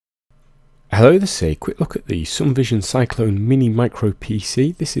Hello, this is a quick look at the Sumvision Cyclone Mini Micro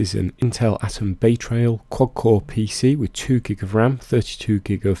PC. This is an Intel Atom Bay Trail quad-core PC with 2 GB of RAM, 32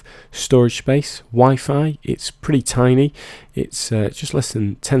 GB of storage space, Wi-Fi. It's pretty tiny. It's just less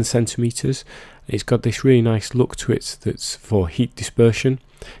than 10 centimeters. It's got this really nice look to it that's for heat dispersion.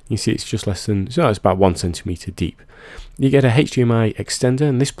 You see it's just less than, so it's about 1 centimeter deep. You get a HDMI extender,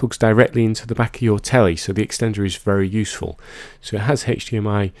 and this plugs directly into the back of your telly, so the extender is very useful. So it has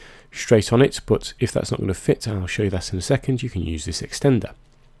HDMI straight on it, but if that's not going to fit, I'll show you that in a second, you can use this extender.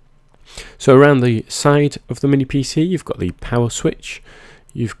 So around the side of the mini PC, you've got the power switch,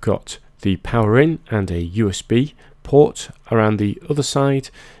 you've got the power in and a USB port. Around the other side,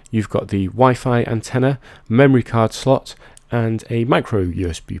 you've got the Wi-Fi antenna, memory card slot, and a micro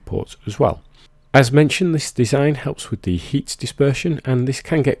USB port as well. As mentioned, this design helps with the heat dispersion, and this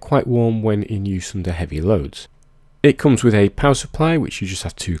can get quite warm when in use under heavy loads. It comes with a power supply which you just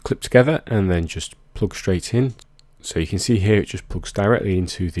have to clip together and then just plug straight in. So you can see here it just plugs directly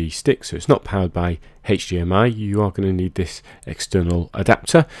into the stick, so it's not powered by HDMI. You are going to need this external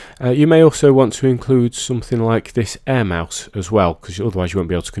adapter. You may also want to include something like this air mouse as well, because otherwise you won't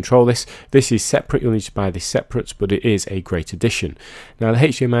be able to control this. This is separate, you'll need to buy this separate, but it is a great addition. Now the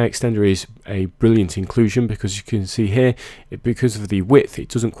HDMI extender is a brilliant inclusion because you can see here, because of the width, it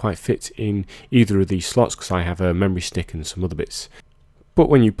doesn't quite fit in either of these slots because I have a memory stick and some other bits. But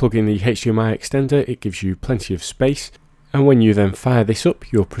when you plug in the HDMI extender, it gives you plenty of space, and when you then fire this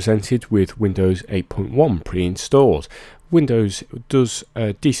up, you're presented with Windows 8.1 pre-installed. Windows does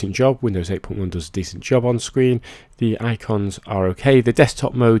a decent job, Windows 8.1 does a decent job on screen, the icons are okay. The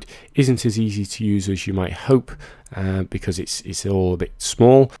desktop mode isn't as easy to use as you might hope because it's all a bit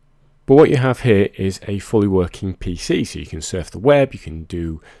small. But what you have here is a fully working PC, so you can surf the web, you can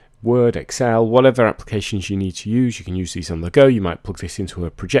do Word, Excel, whatever applications you need to use. You can use these on the go. You might plug this into a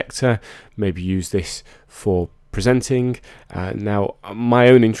projector, maybe use this for presenting. Now my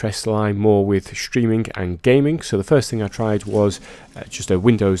own interests lie more with streaming and gaming, so the first thing I tried was just a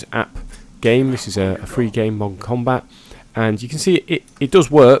Windows app game. This is a free game, Modern Combat, and you can see it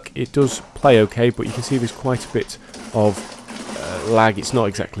does work, it does play okay, but you can see there's quite a bit of lag. It's not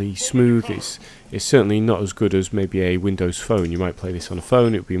exactly smooth. It's certainly not as good as maybe a Windows phone. You might play this on a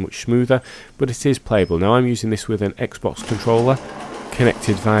phone, it would be much smoother, but it is playable. Now I'm using this with an Xbox controller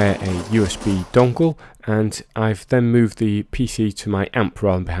connected via a USB dongle, and I've then moved the PC to my amp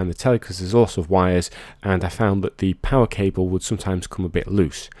rather than behind the telly because there's lots of wires, and I found that the power cable would sometimes come a bit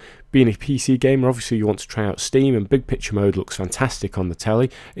loose. Being a PC gamer, obviously you want to try out Steam, and big picture mode looks fantastic on the telly.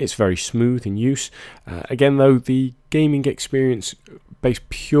 It's very smooth in use. Again though, the gaming experience based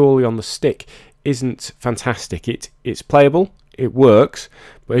purely on the stick isn't fantastic. It's playable, it works,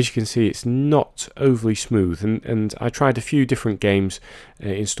 but as you can see it's not overly smooth, and I tried a few different games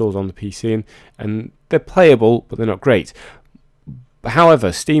installed on the PC, and they're playable but they're not great.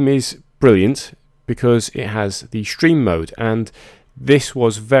 However, Steam is brilliant because it has the stream mode, and this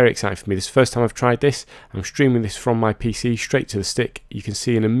was very exciting for me. This is the first time I've tried this. I'm streaming this from my PC straight to the stick. You can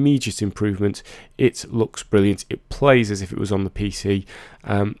see an immediate improvement. It looks brilliant. It plays as if it was on the PC,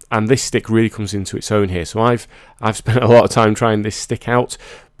 and this stick really comes into its own here. So I've spent a lot of time trying this stick out,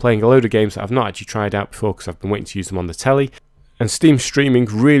 playing a load of games that I've not actually tried out before because I've been waiting to use them on the telly. And Steam streaming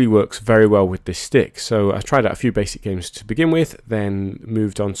really works very well with this stick. So I tried out a few basic games to begin with, then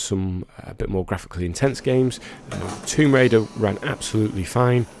moved on to some a bit more graphically intense games. Tomb Raider ran absolutely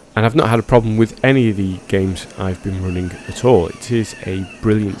fine, and I've not had a problem with any of the games I've been running at all. It is a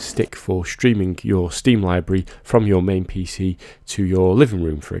brilliant stick for streaming your Steam library from your main PC to your living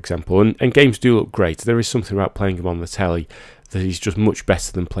room, for example. And games do look great. There is something about playing them on the telly that is just much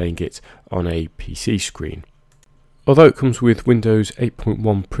better than playing it on a PC screen. Although it comes with Windows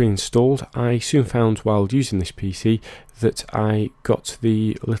 8.1 pre-installed, I soon found while using this PC that I got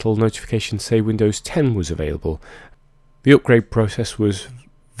the little notification say Windows 10 was available. The upgrade process was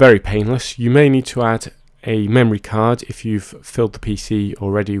very painless. You may need to add a memory card if you've filled the PC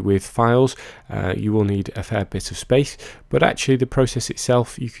already with files. You will need a fair bit of space, but actually the process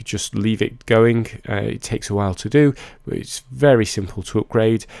itself, you could just leave it going. It takes a while to do, but it's very simple to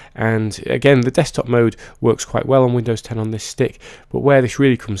upgrade. And again, the desktop mode works quite well on Windows 10 on this stick, but where this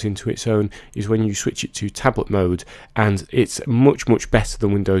really comes into its own is when you switch it to tablet mode, and it's much better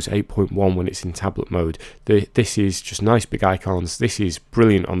than Windows 8.1 when it's in tablet mode. This is just nice big icons. This is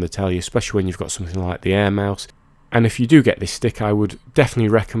brilliant on the telly, especially when you've got something like the Air mouse. And if you do get this stick, I would definitely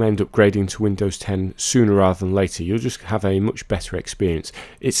recommend upgrading to Windows 10 sooner rather than later. You'll just have a much better experience.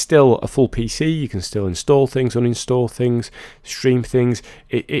 It's still a full PC, you can still install things, uninstall things, stream things.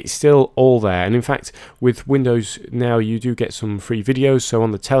 It's still all there. And in fact, with Windows now, you do get some free videos. So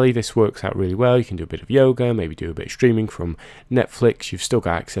on the telly, this works out really well. You can do a bit of yoga, maybe do a bit of streaming from Netflix. You've still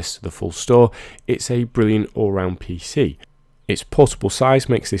got access to the full store. It's a brilliant all-round PC. Its portable size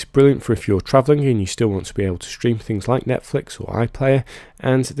makes this brilliant for if you're travelling and you still want to be able to stream things like Netflix or iPlayer,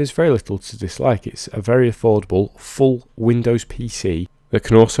 and there's very little to dislike. It's a very affordable full Windows PC that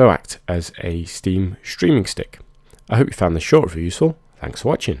can also act as a Steam streaming stick. I hope you found this short review useful. Thanks for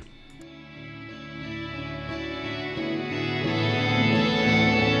watching.